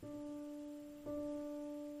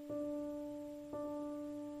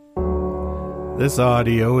This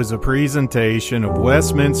audio is a presentation of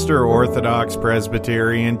Westminster Orthodox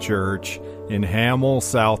Presbyterian Church in Hamel,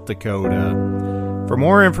 South Dakota. For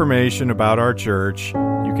more information about our church,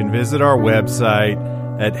 you can visit our website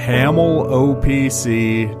at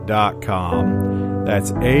hamillopc.com.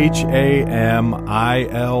 That's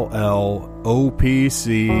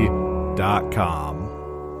HAMILLOPC.com.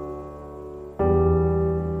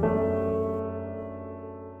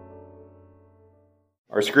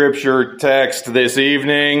 Our scripture text this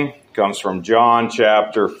evening comes from John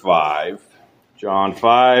chapter 5. John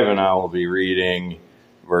 5, and I will be reading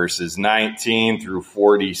verses 19 through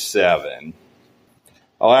 47.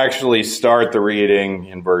 I'll actually start the reading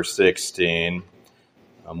in verse 16.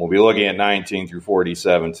 We'll be looking at 19 through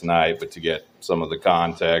 47 tonight, but to get some of the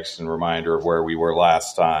context and reminder of where we were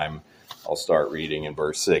last time, I'll start reading in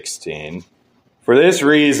verse 16. For this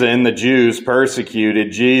reason, the Jews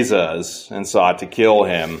persecuted Jesus and sought to kill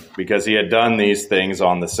him, because he had done these things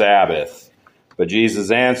on the Sabbath. But Jesus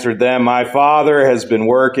answered them, "My Father has been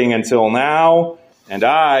working until now, and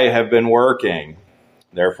I have been working."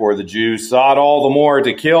 Therefore the Jews sought all the more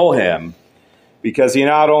to kill him, because he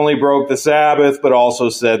not only broke the Sabbath, but also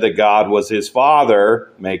said that God was his Father,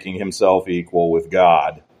 making himself equal with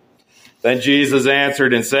God. Then Jesus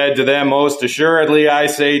answered and said to them, "Most assuredly I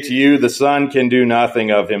say to you, the Son can do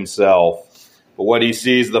nothing of himself, but what he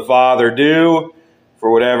sees the Father do,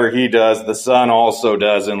 for whatever he does, the Son also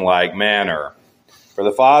does in like manner. For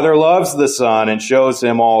the Father loves the Son and shows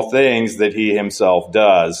him all things that he himself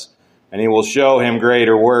does, and he will show him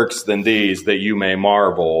greater works than these, that you may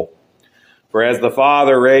marvel. For as the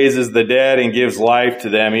Father raises the dead and gives life to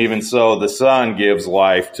them, even so the Son gives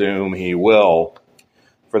life to whom he will.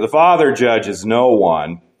 For the Father judges no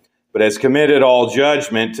one, but has committed all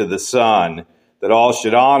judgment to the Son, that all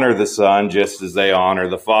should honor the Son just as they honor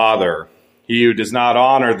the Father. He who does not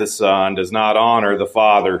honor the Son does not honor the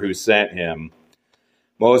Father who sent him.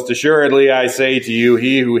 Most assuredly I say to you,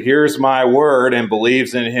 he who hears my word and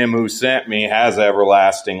believes in him who sent me has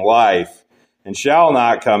everlasting life, and shall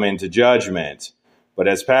not come into judgment, but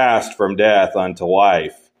has passed from death unto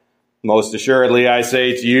life. Most assuredly I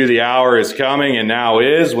say to you, the hour is coming, and now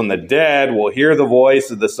is, when the dead will hear the voice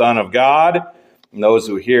of the Son of God, and those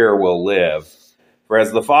who hear will live. For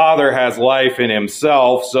as the Father has life in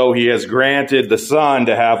himself, so he has granted the Son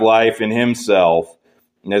to have life in himself,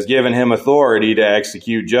 and has given him authority to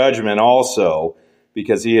execute judgment also,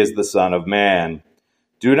 because he is the Son of Man.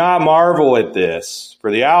 Do not marvel at this, for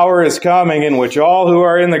the hour is coming in which all who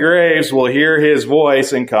are in the graves will hear his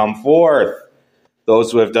voice and come forth.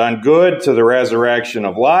 Those who have done good to the resurrection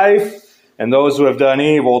of life, and those who have done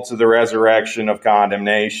evil to the resurrection of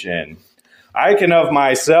condemnation. I can of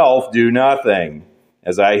myself do nothing.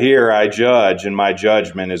 As I hear, I judge, and my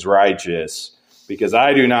judgment is righteous, because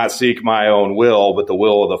I do not seek my own will, but the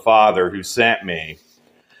will of the Father who sent me.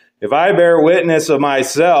 If I bear witness of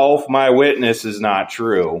myself, my witness is not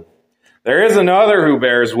true. There is another who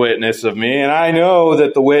bears witness of me, and I know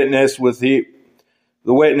that the witness which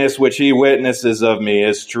he witnesses of me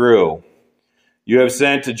is true. You have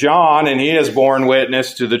sent to John, and he has borne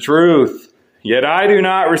witness to the truth. Yet I do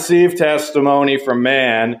not receive testimony from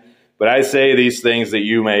man, but I say these things that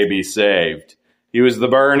you may be saved. He was the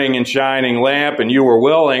burning and shining lamp, and you were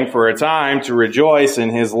willing for a time to rejoice in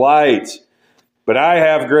his light. But I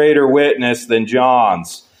have greater witness than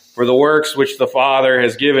John's, for the works which the Father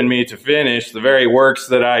has given me to finish, the very works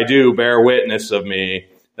that I do bear witness of me,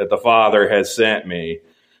 that the Father has sent me.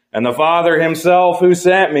 And the Father himself who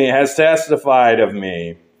sent me has testified of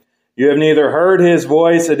me. You have neither heard his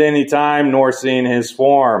voice at any time nor seen his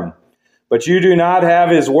form. But you do not have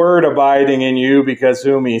his word abiding in you, because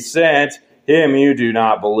whom he sent, him you do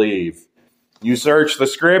not believe. You search the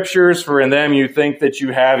Scriptures, for in them you think that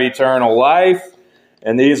you have eternal life,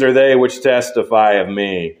 and these are they which testify of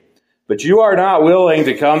me. But you are not willing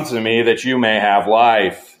to come to me that you may have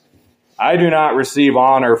life. I do not receive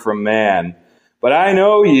honor from man, but I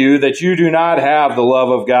know you that you do not have the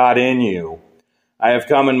love of God in you. I have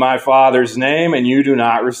come in my Father's name, and you do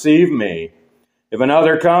not receive me. If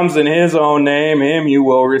another comes in his own name, him you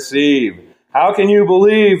will receive. How can you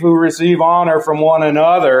believe who receive honor from one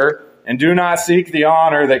another, and do not seek the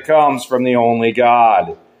honor that comes from the only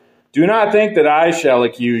God? Do not think that I shall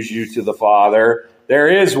accuse you to the Father. There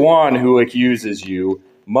is one who accuses you,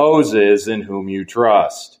 Moses, in whom you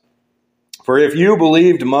trust. For if you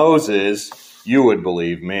believed Moses, you would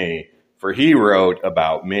believe me, for he wrote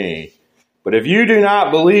about me. But if you do not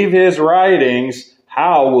believe his writings,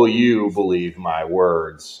 how will you believe my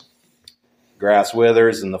words? Grass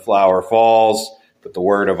withers and the flower falls, but the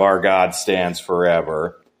word of our God stands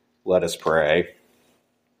forever. Let us pray.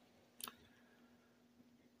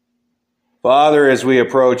 Father, as we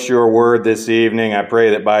approach your word this evening, I pray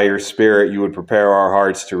that by your Spirit you would prepare our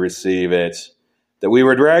hearts to receive it, that we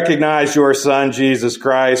would recognize your Son, Jesus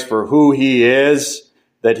Christ, for who he is,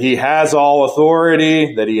 that he has all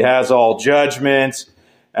authority, that he has all judgment,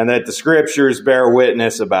 and that the Scriptures bear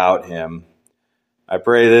witness about him. I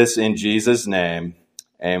pray this in Jesus' name.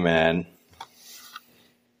 Amen.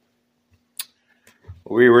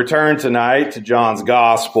 We return tonight to John's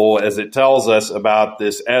Gospel as it tells us about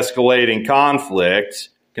this escalating conflict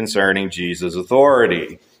concerning Jesus'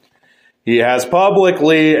 authority. He has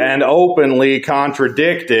publicly and openly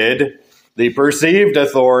contradicted the perceived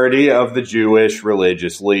authority of the Jewish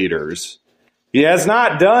religious leaders. He has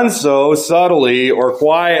not done so subtly or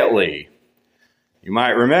quietly. You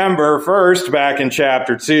might remember first back in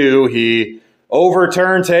chapter 2, he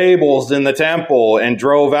overturned tables in the temple and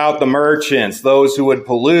drove out the merchants, those who would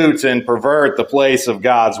pollute and pervert the place of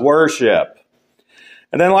God's worship.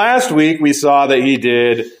 And then last week we saw that he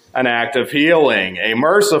did an act of healing, a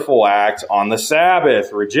merciful act on the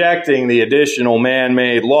Sabbath, rejecting the additional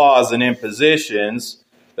man-made laws and impositions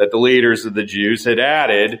that the leaders of the Jews had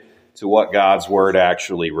added to what God's word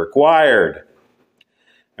actually required.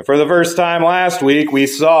 And for the first time last week, we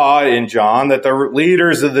saw in John that the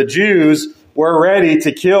leaders of the Jews were ready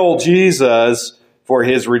to kill Jesus for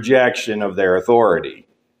his rejection of their authority.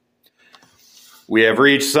 We have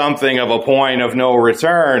reached something of a point of no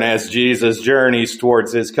return as Jesus journeys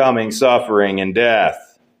towards his coming suffering and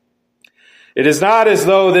death. It is not as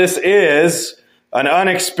though this is an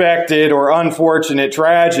unexpected or unfortunate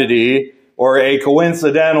tragedy or a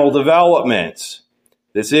coincidental development.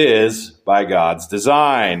 This is by God's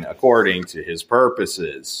design, according to his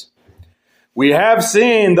purposes. We have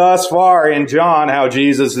seen thus far in John how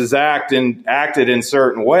Jesus has acted in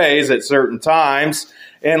certain ways at certain times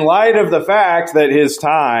in light of the fact that his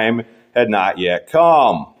time had not yet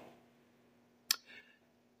come.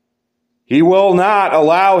 He will not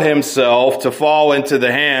allow himself to fall into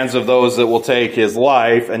the hands of those that will take his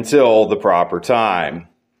life until the proper time.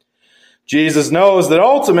 Jesus knows that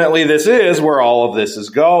ultimately this is where all of this is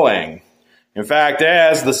going. In fact,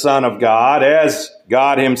 as the Son of God, as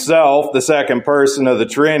God himself, the second person of the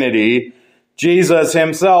Trinity, Jesus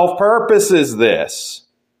himself purposes this.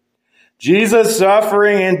 Jesus'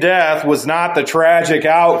 suffering and death was not the tragic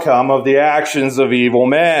outcome of the actions of evil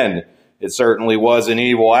men. It certainly was an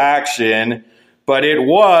evil action, but it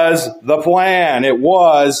was the plan. It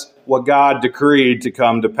was what God decreed to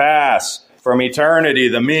come to pass. From eternity,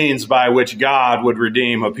 the means by which God would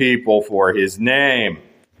redeem a people for his name.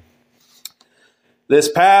 This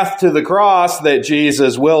path to the cross that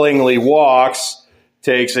Jesus willingly walks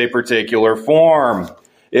takes a particular form.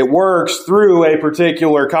 It works through a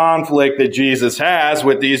particular conflict that Jesus has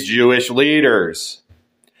with these Jewish leaders.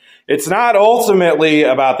 It's not ultimately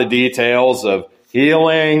about the details of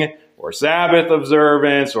healing or Sabbath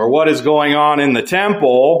observance or what is going on in the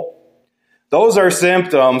temple. Those are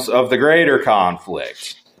symptoms of the greater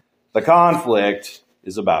conflict. The conflict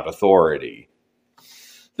is about authority.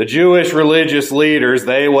 The Jewish religious leaders,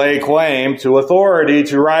 they lay claim to authority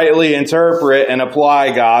to rightly interpret and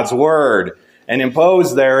apply God's word and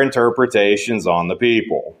impose their interpretations on the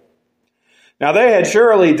people. Now, they had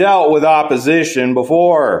surely dealt with opposition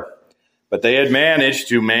before, but they had managed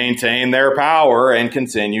to maintain their power and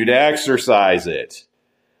continue to exercise it.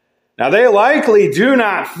 Now, they likely do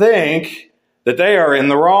not think that they are in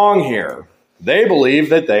the wrong here. They believe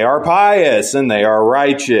that they are pious and they are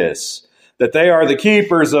righteous, that they are the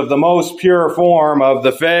keepers of the most pure form of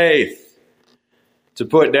the faith. To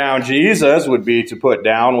put down Jesus would be to put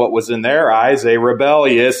down what was in their eyes a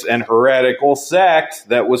rebellious and heretical sect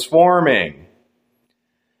that was forming.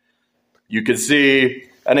 You could see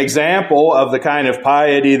an example of the kind of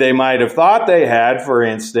piety they might have thought they had, for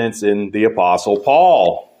instance, in the Apostle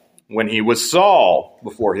Paul, when he was Saul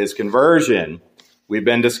before his conversion. We've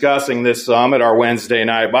been discussing this some at our Wednesday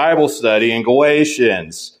night Bible study in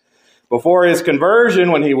Galatians. Before his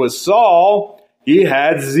conversion, when he was Saul, he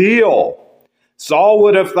had zeal. Saul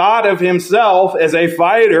would have thought of himself as a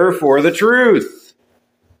fighter for the truth,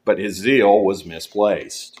 but his zeal was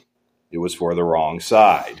misplaced. It was for the wrong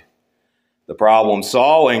side. The problem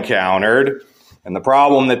Saul encountered, and the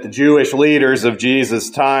problem that the Jewish leaders of Jesus'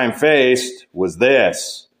 time faced, was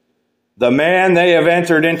this. The man they have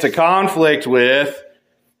entered into conflict with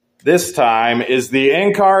this time is the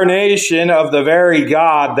incarnation of the very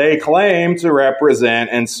God they claim to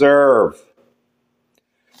represent and serve.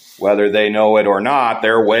 Whether they know it or not,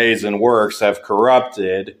 their ways and works have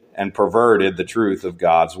corrupted and perverted the truth of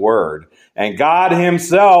God's word. And God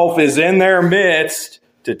himself is in their midst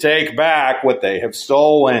to take back what they have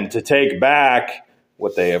stolen, to take back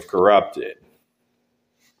what they have corrupted.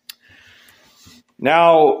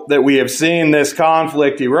 Now that we have seen this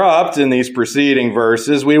conflict erupt in these preceding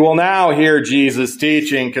verses, we will now hear Jesus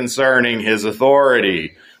teaching concerning his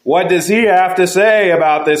authority. What does he have to say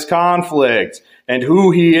about this conflict and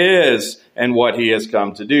who he is and what he has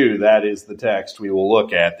come to do? That is the text we will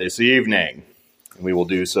look at this evening. We will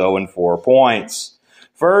do so in 4 points.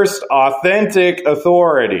 First, authentic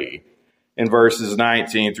authority in verses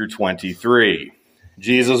 19 through 23.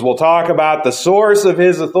 Jesus will talk about the source of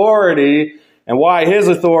his authority and why his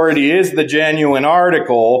authority is the genuine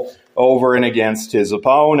article over and against his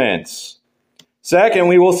opponents. Second,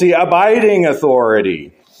 we will see abiding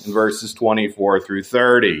authority in verses 24 through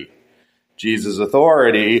 30. Jesus'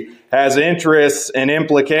 authority has interests and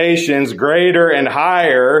implications greater and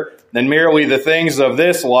higher than merely the things of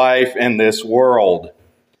this life and this world.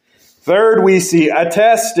 Third, we see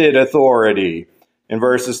attested authority in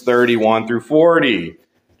verses 31 through 40.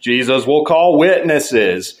 Jesus will call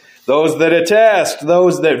witnesses, those that attest,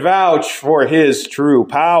 those that vouch for his true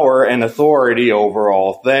power and authority over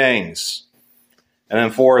all things. And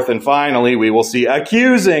then fourth and finally, we will see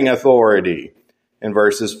accusing authority in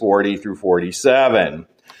verses 40 through 47.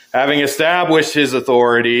 Having established his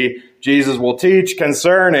authority, Jesus will teach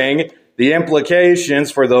concerning the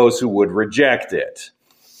implications for those who would reject it.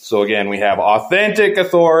 So again, we have authentic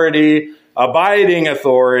authority, abiding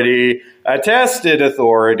authority, attested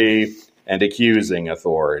authority, and accusing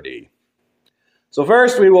authority. So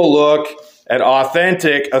first we will look at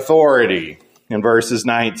authentic authority in verses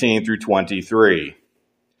 19 through 23.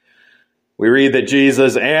 We read that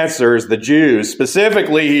Jesus answers the Jews.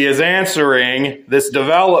 Specifically, he is answering this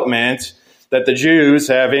development that the Jews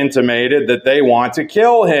have intimated that they want to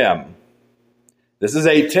kill him. This is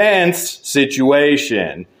a tense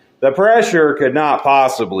situation. The pressure could not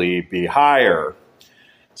possibly be higher.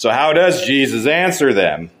 So how does Jesus answer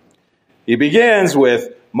them? He begins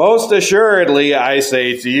with, "Most assuredly, I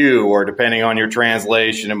say to you," or depending on your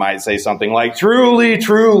translation, it might say something like, "Truly,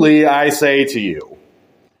 truly, I say to you."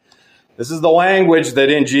 This is the language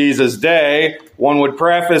that in Jesus' day, one would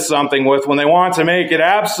preface something with when they want to make it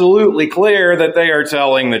absolutely clear that they are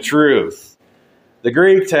telling the truth. The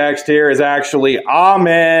Greek text here is actually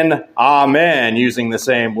amen, amen, using the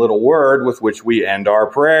same little word with which we end our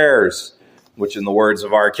prayers, which in the words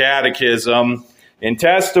of our catechism, in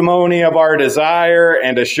testimony of our desire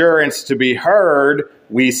and assurance to be heard,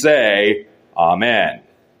 we say, amen.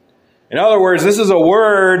 In other words, this is a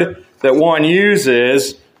word that one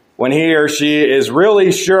uses when he or she is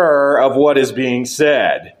really sure of what is being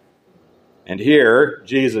said. And here,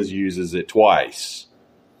 Jesus uses it twice.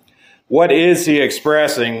 What is he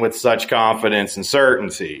expressing with such confidence and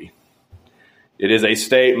certainty? It is a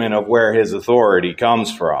statement of where his authority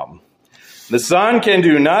comes from. The Son can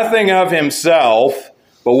do nothing of himself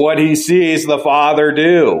but what he sees the Father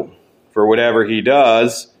do. For whatever he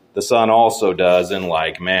does, the Son also does in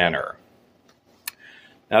like manner.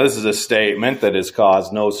 Now, this is a statement that has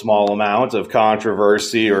caused no small amount of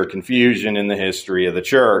controversy or confusion in the history of the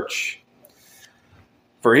church.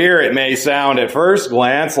 For here it may sound at first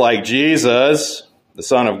glance like Jesus, the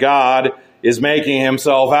Son of God, is making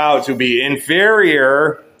himself out to be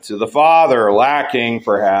inferior to the Father, lacking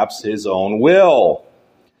perhaps his own will.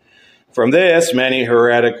 From this, many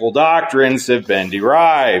heretical doctrines have been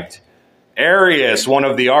derived. Arius, one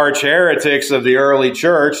of the arch-heretics of the early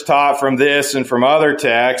church, taught from this and from other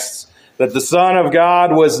texts that the Son of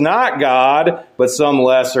God was not God, but some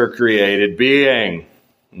lesser created being.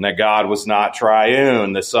 And that God was not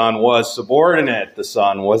triune. The Son was subordinate. The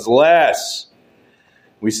Son was less.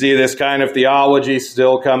 We see this kind of theology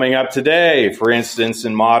still coming up today. For instance,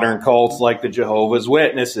 in modern cults like the Jehovah's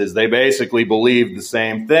Witnesses, they basically believe the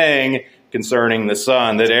same thing concerning the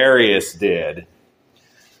Son that Arius did.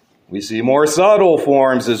 We see more subtle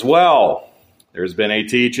forms as well. There's been a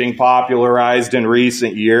teaching popularized in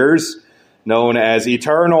recent years known as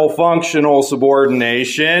eternal functional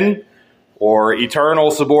subordination, or eternal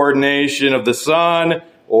subordination of the Son,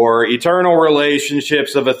 or eternal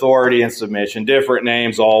relationships of authority and submission. Different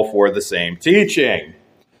names, all for the same teaching.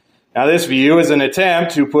 Now, this view is an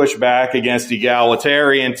attempt to push back against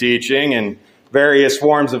egalitarian teaching and various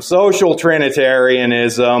forms of social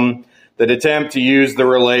Trinitarianism that attempt to use the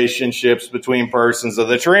relationships between persons of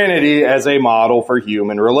the Trinity as a model for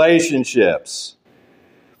human relationships.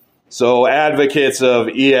 So advocates of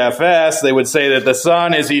EFS, they would say that the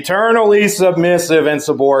Son is eternally submissive and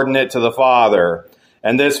subordinate to the Father.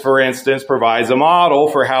 And this, for instance, provides a model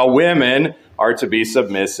for how women are to be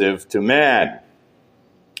submissive to men.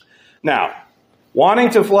 Now, wanting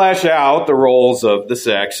to flesh out the roles of the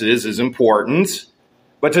sexes is important,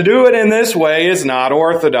 but to do it in this way is not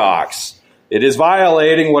orthodox. It is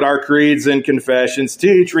violating what our creeds and confessions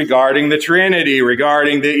teach regarding the Trinity,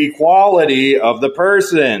 regarding the equality of the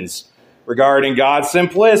persons, regarding God's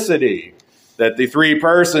simplicity, that the three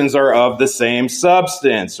persons are of the same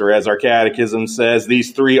substance, or as our catechism says,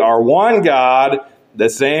 these three are one God, the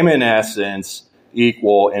same in essence,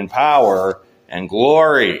 equal in power and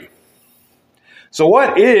glory. So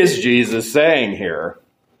what is Jesus saying here?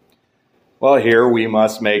 Well, here we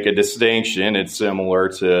must make a distinction. It's similar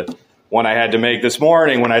to one I had to make this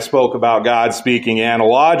morning when I spoke about God speaking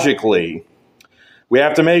analogically. We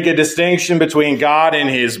have to make a distinction between God and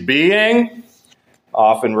his being,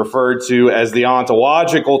 often referred to as the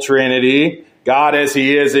ontological Trinity, God as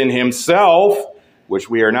he is in himself, which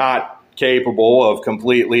we are not capable of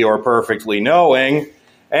completely or perfectly knowing,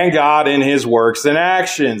 and God in his works and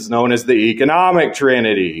actions, known as the economic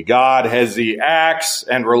Trinity, God as he acts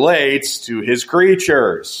and relates to his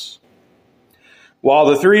creatures. While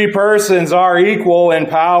the three persons are equal in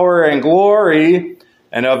power and glory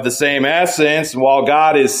and of the same essence, while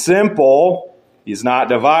God is simple, he's not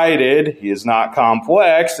divided, he is not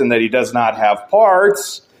complex, and that he does not have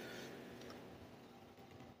parts,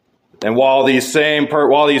 and while these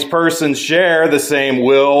persons share the same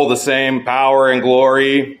will, the same power and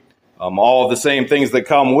glory, all of the same things that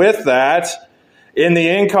come with that, in the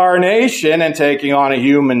incarnation and taking on a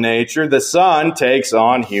human nature, the Son takes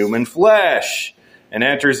on human flesh and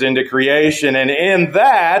enters into creation, and in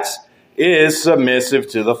that is submissive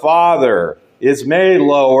to the Father, is made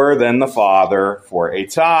lower than the Father for a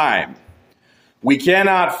time. We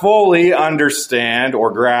cannot fully understand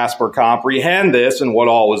or grasp or comprehend this and what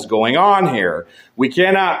all is going on here. We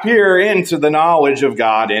cannot peer into the knowledge of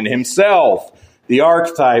God in himself, the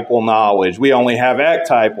archetypal knowledge. We only have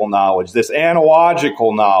ectypal knowledge, this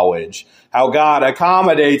analogical knowledge, how God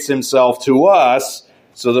accommodates himself to us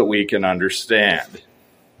so that we can understand.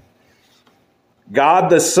 God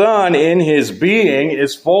the Son in his being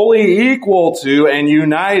is fully equal to and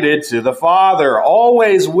united to the Father,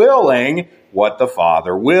 always willing what the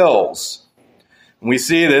Father wills. And we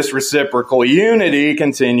see this reciprocal unity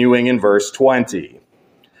continuing in verse 20.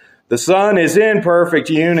 The Son is in perfect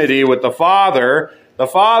unity with the Father. The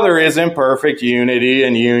Father is in perfect unity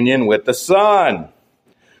and union with the Son.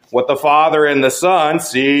 What the Father and the Son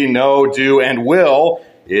see, know, do, and will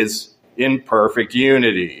is in perfect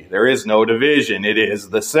unity. There is no division. It is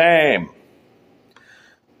the same.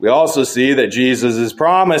 We also see that Jesus is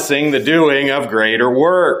promising the doing of greater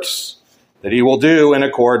works, that he will do in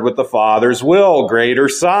accord with the Father's will, greater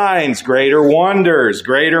signs, greater wonders,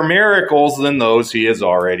 greater miracles than those he has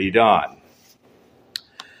already done.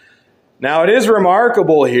 Now, it is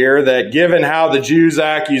remarkable here that given how the Jews'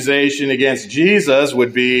 accusation against Jesus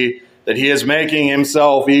would be that he is making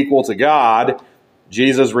himself equal to God,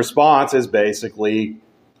 Jesus' response is basically,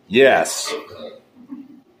 yes,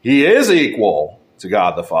 he is equal to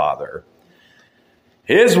God the Father.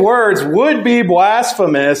 His words would be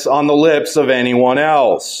blasphemous on the lips of anyone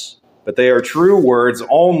else, but they are true words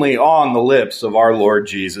only on the lips of our Lord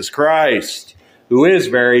Jesus Christ, who is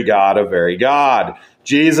very God of very God.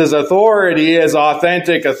 Jesus' authority is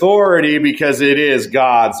authentic authority because it is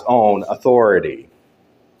God's own authority.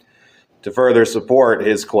 To further support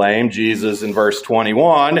his claim, Jesus in verse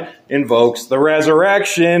 21 invokes the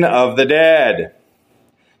resurrection of the dead.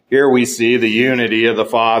 Here we see the unity of the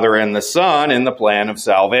Father and the Son in the plan of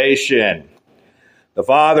salvation. The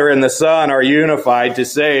Father and the Son are unified to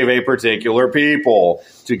save a particular people,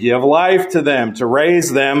 to give life to them, to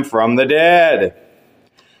raise them from the dead.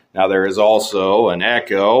 Now there is also an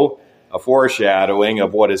echo, a foreshadowing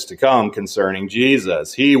of what is to come concerning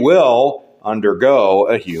Jesus. He will undergo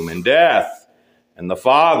a human death, and the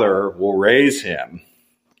Father will raise him.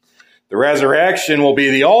 The resurrection will be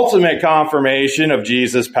the ultimate confirmation of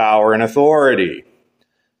Jesus' power and authority.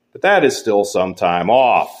 But that is still some time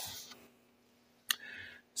off.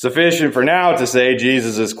 Sufficient for now to say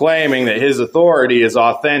Jesus is claiming that his authority is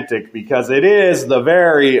authentic because it is the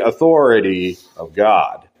very authority of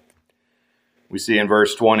God. We see in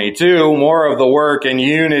verse 22 more of the work and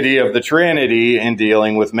unity of the Trinity in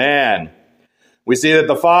dealing with man. We see that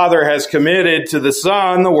the Father has committed to the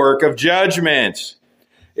Son the work of judgment.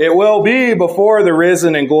 It will be before the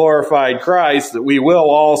risen and glorified Christ that we will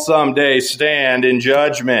all someday stand in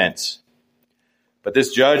judgment. But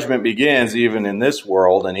this judgment begins even in this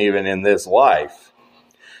world and even in this life.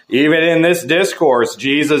 Even in this discourse,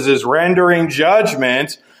 Jesus is rendering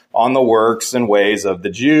judgment on the works and ways of the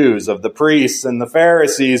Jews, of the priests and the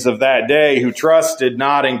Pharisees of that day who trusted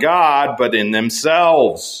not in God but in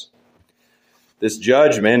themselves. This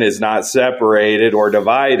judgment is not separated or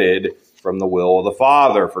divided from the will of the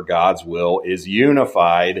Father, for God's will is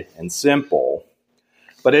unified and simple.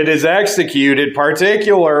 But it is executed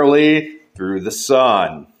particularly through the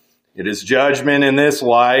Son. It is judgment in this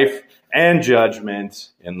life and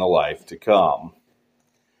judgment in the life to come.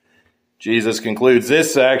 Jesus concludes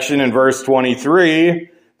this section in verse 23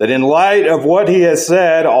 that in light of what he has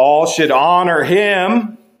said, all should honor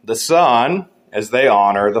him, the Son, as they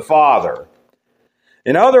honor the Father.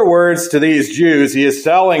 In other words, to these Jews, he is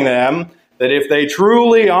telling them that if they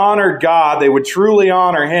truly honored God, they would truly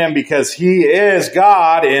honor him because he is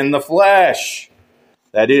God in the flesh.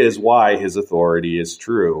 That is why his authority is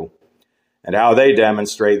true, and how they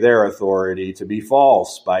demonstrate their authority to be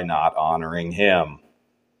false by not honoring him.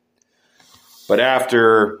 But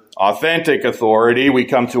after authentic authority, we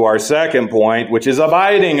come to our second point, which is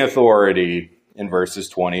abiding authority in verses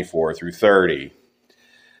 24 through 30.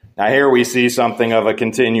 Now here we see something of a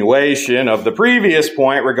continuation of the previous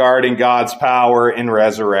point regarding God's power in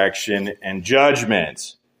resurrection and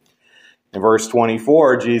judgment. In verse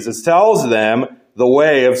 24, Jesus tells them the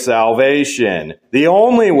way of salvation, the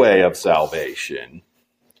only way of salvation.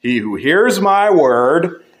 He who hears my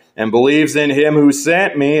word and believes in him who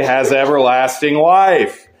sent me has everlasting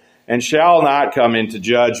life, and shall not come into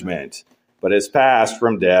judgment, but is passed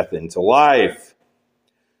from death into life.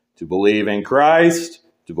 To believe in Christ,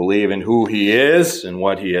 to believe in who he is and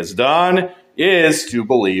what he has done, is to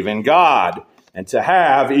believe in God and to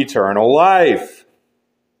have eternal life.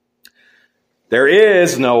 There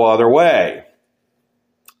is no other way.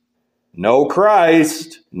 No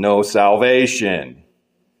Christ, no salvation.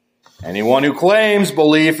 Anyone who claims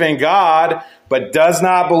belief in God but does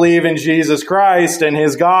not believe in Jesus Christ and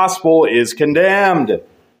his gospel is condemned.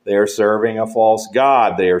 They are serving a false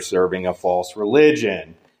god. They are serving a false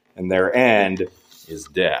religion, and their end is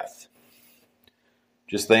death.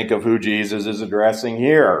 Just think of who Jesus is addressing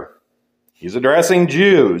here. He's addressing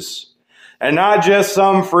Jews, and not just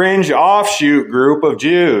some fringe offshoot group of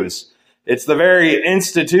Jews. It's the very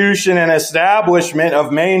institution and establishment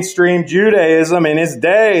of mainstream Judaism in his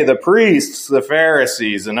day, the priests, the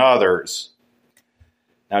Pharisees, and others.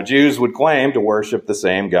 Now, Jews would claim to worship the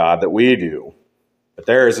same God that we do, but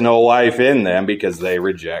there is no life in them because they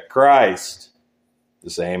reject Christ. The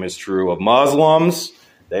same is true of Muslims.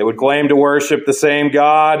 They would claim to worship the same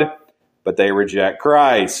God, but they reject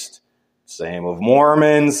Christ. Same of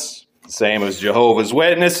Mormons, same as Jehovah's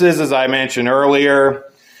Witnesses, as I mentioned earlier.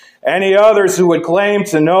 Any others who would claim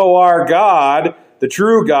to know our God, the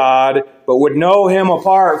true God, but would know him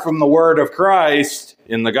apart from the word of Christ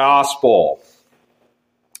in the gospel.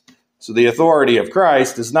 So the authority of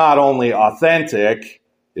Christ is not only authentic,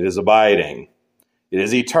 it is abiding. It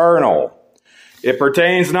is eternal. It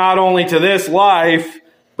pertains not only to this life,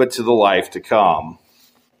 but to the life to come.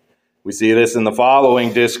 We see this in the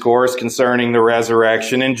following discourse concerning the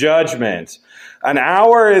resurrection and judgment. An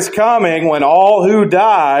hour is coming when all who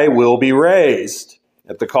die will be raised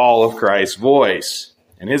at the call of Christ's voice,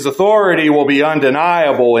 and his authority will be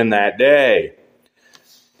undeniable in that day.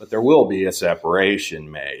 But there will be a separation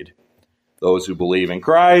made. Those who believe in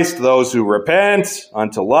Christ, those who repent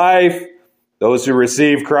unto life, those who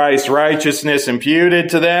receive Christ's righteousness imputed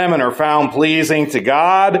to them and are found pleasing to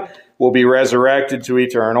God will be resurrected to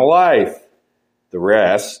eternal life. The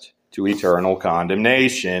rest to eternal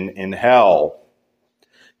condemnation in hell.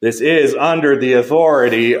 This is under the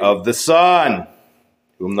authority of the Son,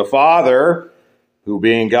 whom the Father, who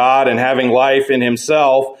being God and having life in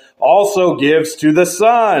himself, also gives to the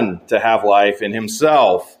Son to have life in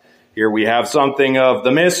himself. Here we have something of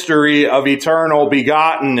the mystery of eternal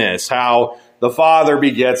begottenness, how the Father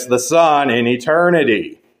begets the Son in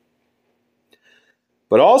eternity.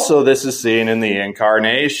 But also this is seen in the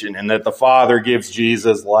incarnation, in that the Father gives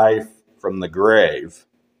Jesus life from the grave,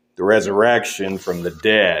 the resurrection from the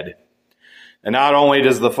dead. And not only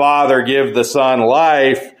does the Father give the Son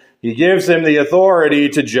life, he gives him the authority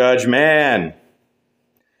to judge man.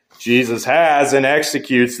 Jesus has and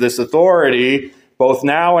executes this authority both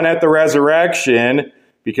now and at the resurrection,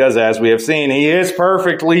 because as we have seen, he is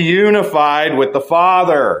perfectly unified with the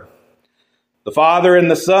Father. The Father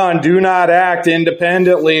and the Son do not act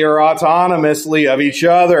independently or autonomously of each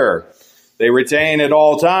other. They retain at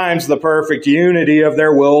all times the perfect unity of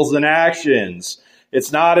their wills and actions.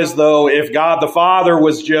 It's not as though if God the Father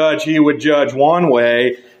was judge, he would judge one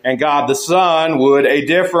way, and God the Son would a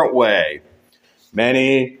different way.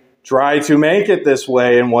 Many try to make it this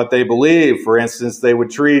way in what they believe. For instance, they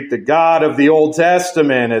would treat the God of the Old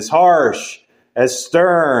Testament as harsh, as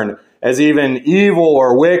stern, as even evil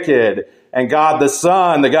or wicked, and God the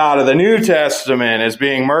Son, the God of the New Testament, as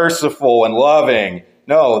being merciful and loving.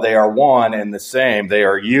 No, they are one and the same. They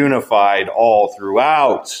are unified all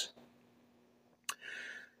throughout.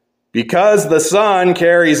 Because the Son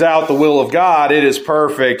carries out the will of God, it is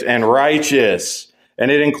perfect and righteous.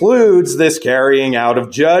 And it includes this carrying out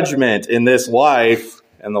of judgment in this life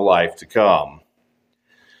and the life to come.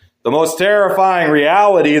 The most terrifying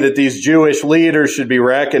reality that these Jewish leaders should be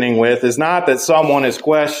reckoning with is not that someone is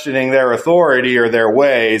questioning their authority or their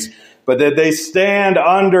ways, but that they stand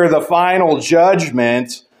under the final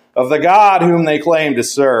judgment of the God whom they claim to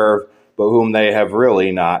serve, but whom they have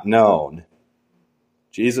really not known.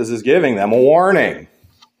 Jesus is giving them a warning,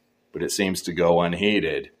 but it seems to go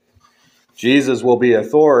unheeded. Jesus will be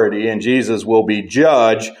authority and Jesus will be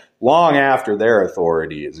judge long after their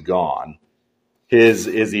authority is gone. His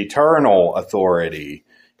is eternal authority.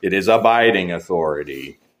 It is abiding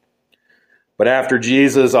authority. But after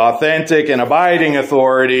Jesus' authentic and abiding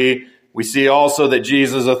authority, we see also that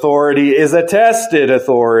Jesus' authority is attested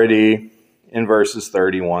authority in verses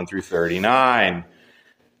 31 through 39.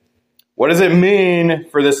 What does it mean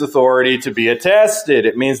for this authority to be attested?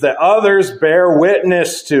 It means that others bear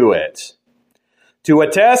witness to it. To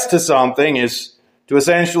attest to something is to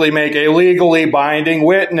essentially make a legally binding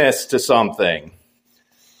witness to something.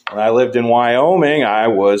 When I lived in Wyoming, I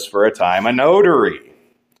was for a time a notary.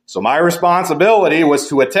 So my responsibility was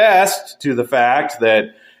to attest to the fact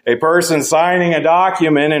that a person signing a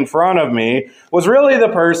document in front of me was really the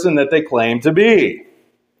person that they claimed to be.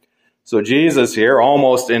 So Jesus here,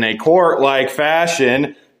 almost in a court-like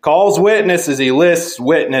fashion, calls witnesses. He lists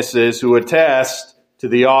witnesses who attest to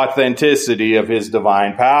the authenticity of his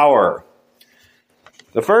divine power.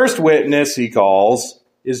 The first witness he calls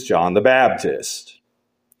is John the Baptist.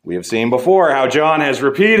 We have seen before how John has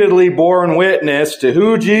repeatedly borne witness to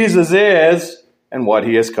who Jesus is and what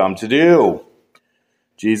he has come to do.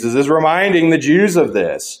 Jesus is reminding the Jews of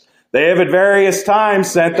this. They have at various times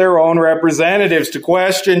sent their own representatives to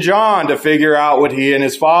question John to figure out what he and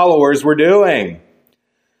his followers were doing.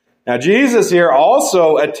 Now, Jesus here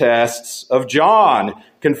also attests of John,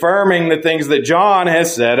 confirming the things that John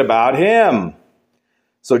has said about him.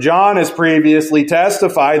 So John has previously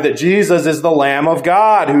testified that Jesus is the Lamb of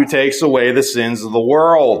God who takes away the sins of the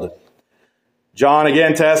world. John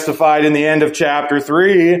again testified in the end of chapter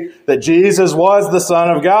 3 that Jesus was the Son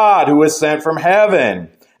of God who was sent from heaven.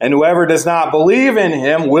 And whoever does not believe in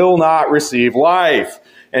him will not receive life.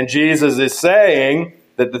 And Jesus is saying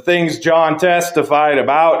that the things John testified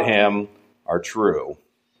about him are true.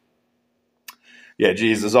 Yet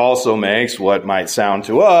Jesus also makes what might sound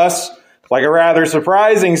to us like a rather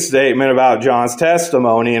surprising statement about John's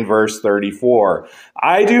testimony in verse 34.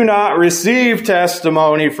 I do not receive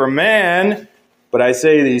testimony from man, but I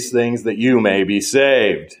say these things that you may be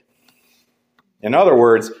saved. In other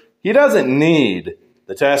words, he doesn't need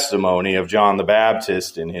the testimony of John the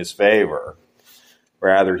Baptist in his favor.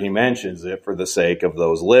 Rather, he mentions it for the sake of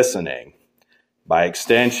those listening. By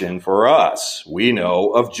extension, for us, we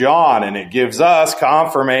know of John, and it gives us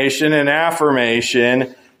confirmation and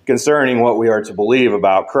affirmation concerning what we are to believe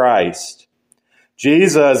about Christ.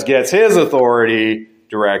 Jesus gets his authority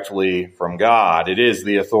directly from God. It is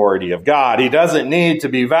the authority of God. He doesn't need to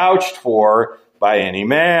be vouched for by any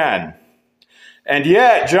man. And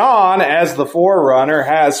yet, John, as the forerunner,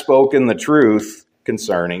 has spoken the truth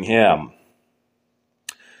concerning him.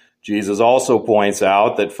 Jesus also points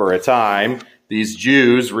out that for a time, these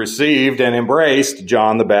Jews received and embraced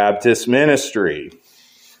John the Baptist's ministry.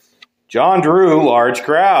 John drew large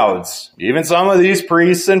crowds, even some of these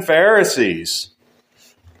priests and Pharisees.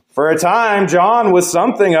 For a time, John was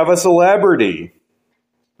something of a celebrity.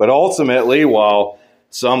 But ultimately, while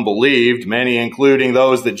some believed, many including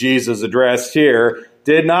those that Jesus addressed here,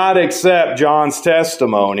 did not accept John's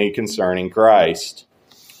testimony concerning Christ.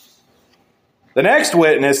 The next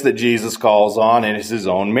witness that Jesus calls on is his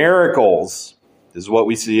own miracles. This is what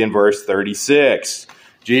we see in verse 36.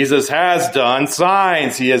 Jesus has done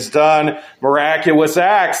signs. He has done miraculous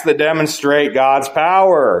acts that demonstrate God's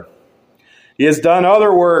power. He has done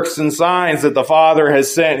other works and signs that the Father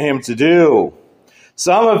has sent him to do.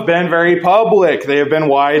 Some have been very public. They have been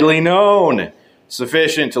widely known,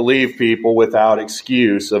 sufficient to leave people without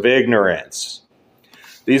excuse of ignorance.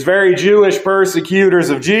 These very Jewish persecutors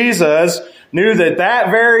of Jesus knew that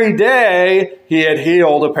that very day he had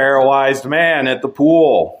healed a paralyzed man at the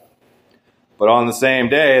pool. But on the same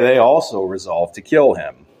day, they also resolved to kill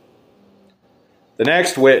him. The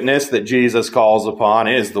next witness that Jesus calls upon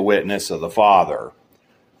is the witness of the Father.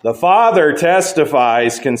 The Father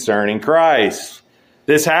testifies concerning Christ.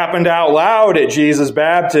 This happened out loud at Jesus'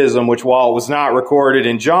 baptism, which, while it was not recorded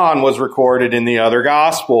in John, was recorded in the other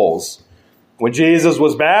Gospels. When Jesus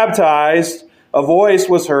was baptized, a voice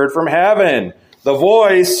was heard from heaven, the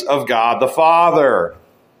voice of God the Father,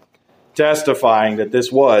 testifying that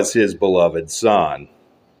this was his beloved Son.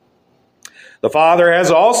 The Father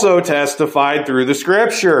has also testified through the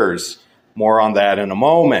Scriptures. More on that in a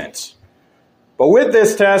moment. But with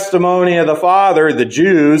this testimony of the Father, the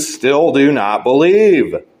Jews still do not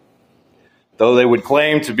believe. Though they would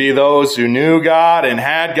claim to be those who knew God and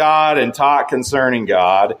had God and taught concerning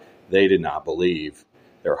God, they did not believe.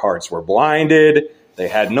 Their hearts were blinded. They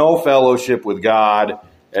had no fellowship with God,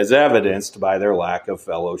 as evidenced by their lack of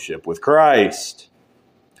fellowship with Christ.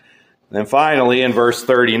 And then finally, in verse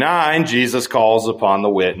 39, Jesus calls upon the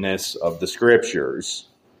witness of the Scriptures.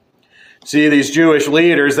 See, these Jewish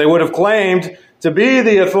leaders, they would have claimed to be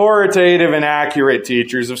the authoritative and accurate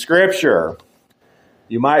teachers of Scripture.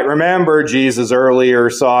 You might remember Jesus' earlier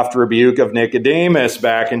soft rebuke of Nicodemus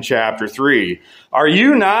back in chapter 3. Are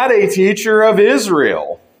you not a teacher of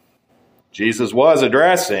Israel? Jesus was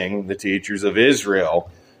addressing the teachers of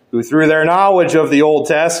Israel, who through their knowledge of the Old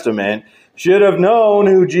Testament should have known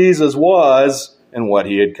who Jesus was and what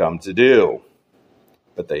he had come to do.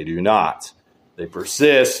 But they do not. They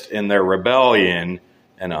persist in their rebellion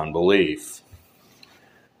and unbelief.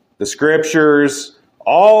 The Scriptures,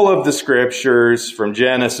 all of the Scriptures from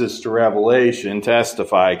Genesis to Revelation,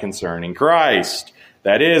 testify concerning Christ.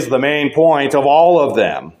 That is the main point of all of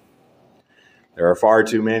them. There are far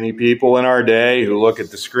too many people in our day who look at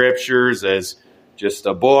the Scriptures as just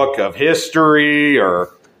a book of history or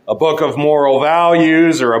a book of moral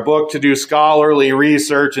values or a book to do scholarly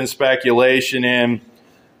research and speculation in.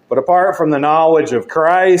 But apart from the knowledge of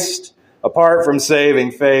Christ, apart from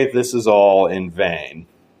saving faith, this is all in vain.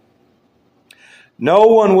 No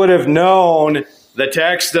one would have known the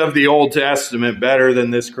text of the Old Testament better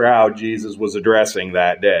than this crowd Jesus was addressing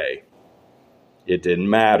that day. It didn't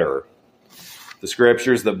matter. The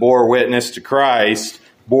Scriptures that bore witness to Christ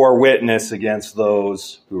bore witness against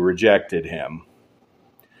those who rejected him.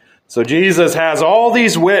 So Jesus has all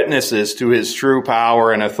these witnesses to his true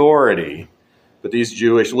power and authority, but these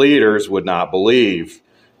Jewish leaders would not believe.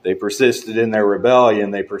 They persisted in their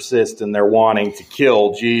rebellion. They persist in their wanting to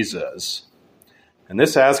kill Jesus. And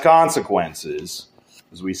this has consequences,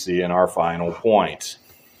 as we see in our final point.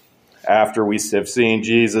 After we have seen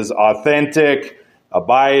Jesus' authentic,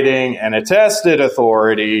 abiding, and attested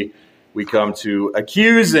authority, we come to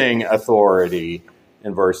accusing authority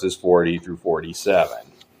in verses 40 through 47.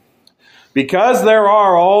 Because there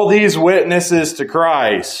are all these witnesses to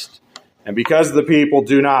Christ, and because the people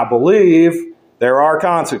do not believe, there are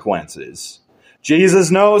consequences. Jesus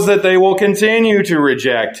knows that they will continue to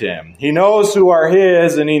reject him. He knows who are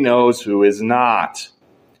his and he knows who is not.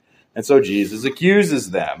 And so Jesus accuses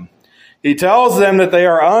them. He tells them that they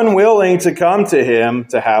are unwilling to come to him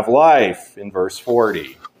to have life in verse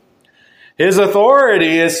 40. His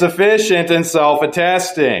authority is sufficient and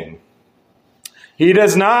self-attesting. He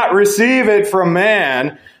does not receive it from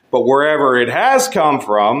man, but wherever it has come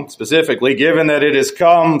from, specifically given that it has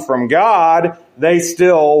come from God, they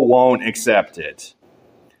still won't accept it.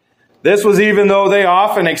 This was even though they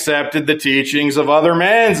often accepted the teachings of other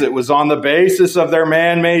men. It was on the basis of their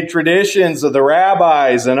man-made traditions of the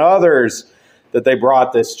rabbis and others that they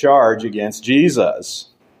brought this charge against Jesus.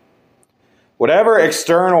 Whatever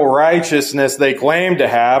external righteousness they claimed to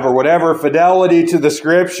have, or whatever fidelity to the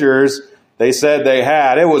Scriptures they said they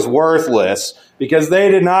had, it was worthless because they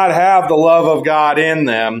did not have the love of God in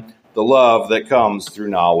them, the love that comes through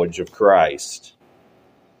knowledge of Christ.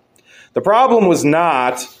 The problem was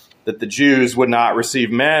not that the Jews would not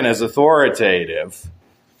receive men as authoritative.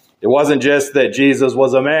 It wasn't just that Jesus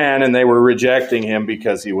was a man and they were rejecting him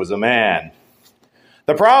because he was a man.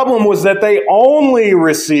 The problem was that they only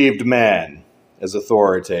received men as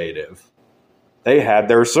authoritative. They had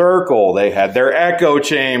their circle. They had their echo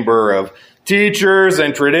chamber of teachers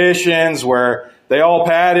and traditions where they all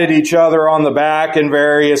patted each other on the back in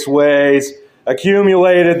various ways,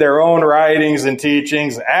 accumulated their own writings and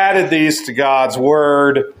teachings, added these to God's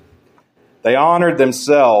word. They honored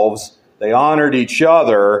themselves. They honored each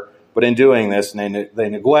other. But in doing this, they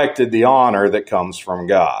neglected the honor that comes from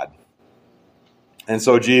God. And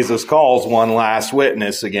so Jesus calls one last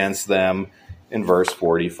witness against them in verse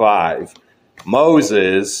 45.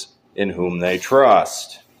 Moses, in whom they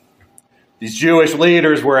trust. These Jewish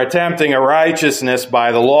leaders were attempting a righteousness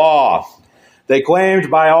by the law. They claimed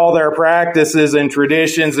by all their practices and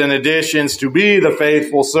traditions and additions to be the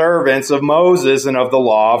faithful servants of Moses and of the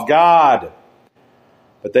law of God.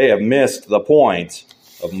 But they have missed the point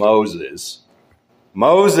of Moses.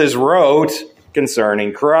 Moses wrote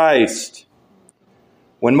concerning Christ.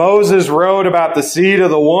 When Moses wrote about the seed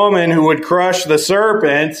of the woman who would crush the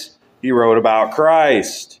serpent, he wrote about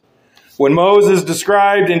Christ. When Moses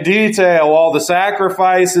described in detail all the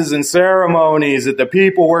sacrifices and ceremonies that the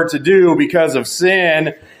people were to do because of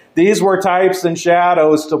sin, these were types and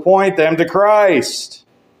shadows to point them to Christ.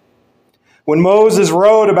 When Moses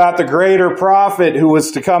wrote about the greater prophet who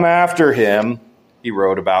was to come after him, he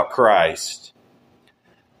wrote about Christ.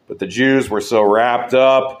 But the Jews were so wrapped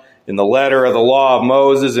up in the letter of the law of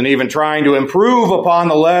Moses and even trying to improve upon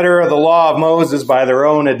the letter of the law of Moses by their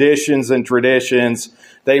own additions and traditions,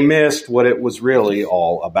 they missed what it was really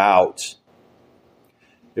all about.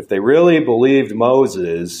 If they really believed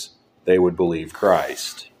Moses, they would believe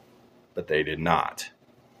Christ. But they did not.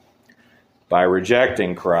 By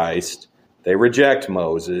rejecting Christ, they reject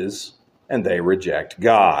Moses, and they reject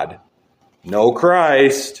God. No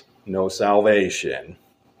Christ, no salvation.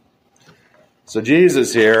 So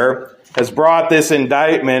Jesus here has brought this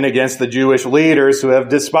indictment against the Jewish leaders who have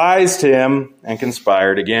despised him and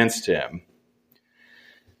conspired against him.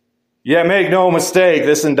 Yet make no mistake,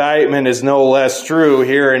 this indictment is no less true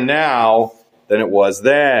here and now than it was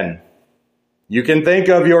then. You can think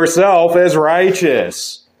of yourself as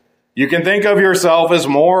righteous. You can think of yourself as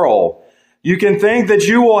moral. You can think that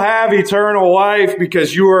you will have eternal life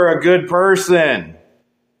because you are a good person.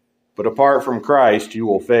 But apart from Christ, you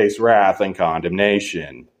will face wrath and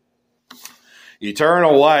condemnation.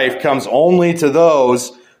 Eternal life comes only to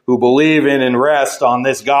those who believe in and rest on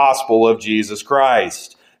this gospel of Jesus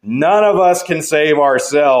Christ. None of us can save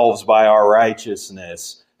ourselves by our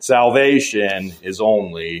righteousness. Salvation is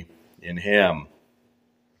only in him.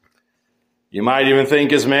 You might even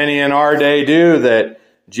think, as many in our day do, that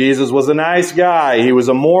Jesus was a nice guy. He was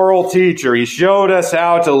a moral teacher. He showed us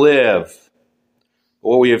how to live.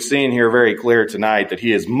 What we have seen here very clear tonight, that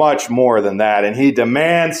he is much more than that, and he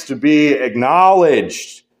demands to be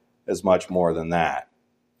acknowledged as much more than that.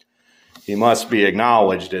 He must be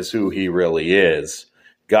acknowledged as who he really is.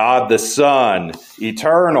 God the Son,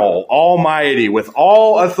 eternal, almighty, with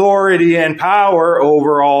all authority and power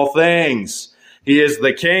over all things. He is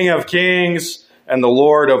the King of kings and the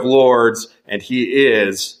Lord of lords, and he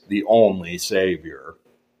is the only Savior.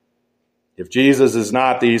 If Jesus is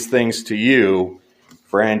not these things to you,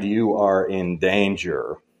 friend, you are in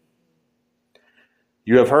danger.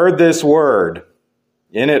 You have heard this word.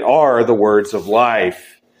 In it are the words of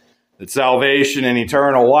life. That salvation and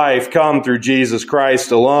eternal life come through Jesus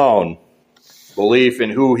Christ alone. Belief in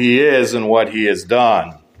who he is and what he has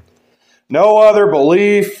done. No other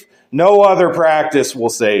belief, no other practice will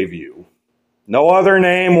save you. No other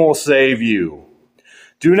name will save you.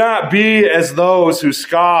 Do not be as those who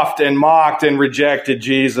scoffed and mocked and rejected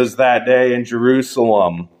Jesus that day in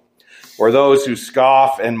Jerusalem, or those who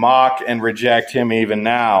scoff and mock and reject him even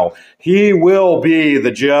now. He will be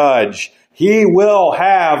the judge. He will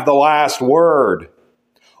have the last word.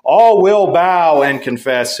 All will bow and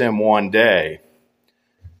confess him one day,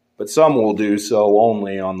 but some will do so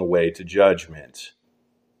only on the way to judgment.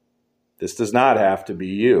 This does not have to be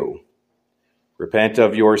you. Repent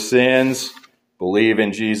of your sins. Believe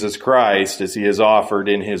in Jesus Christ as he is offered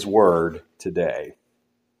in his word today.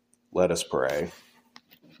 Let us pray.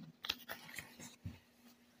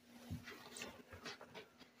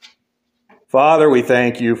 Father, we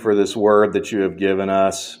thank you for this word that you have given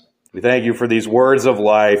us. We thank you for these words of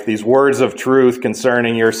life, these words of truth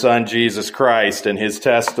concerning your Son, Jesus Christ, and his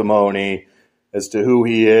testimony as to who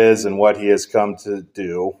he is and what he has come to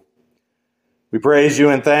do. We praise you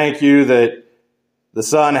and thank you that the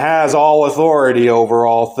Son has all authority over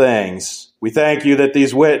all things. We thank you that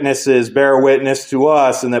these witnesses bear witness to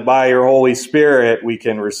us and that by your Holy Spirit we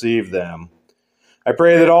can receive them. I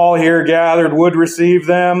pray that all here gathered would receive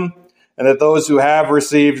them, and that those who have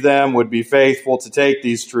received them would be faithful to take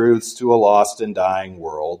these truths to a lost and dying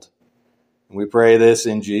world. And we pray this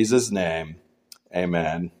in Jesus' name.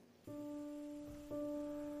 Amen.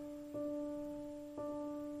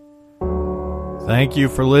 Thank you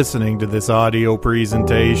for listening to this audio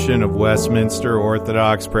presentation of Westminster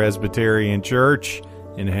Orthodox Presbyterian Church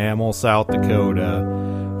in Hamel, South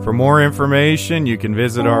Dakota. For more information, you can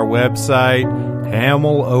visit our website,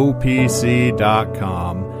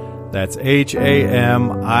 hamillopc.com. That's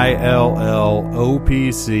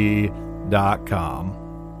HAMILLOPC.com.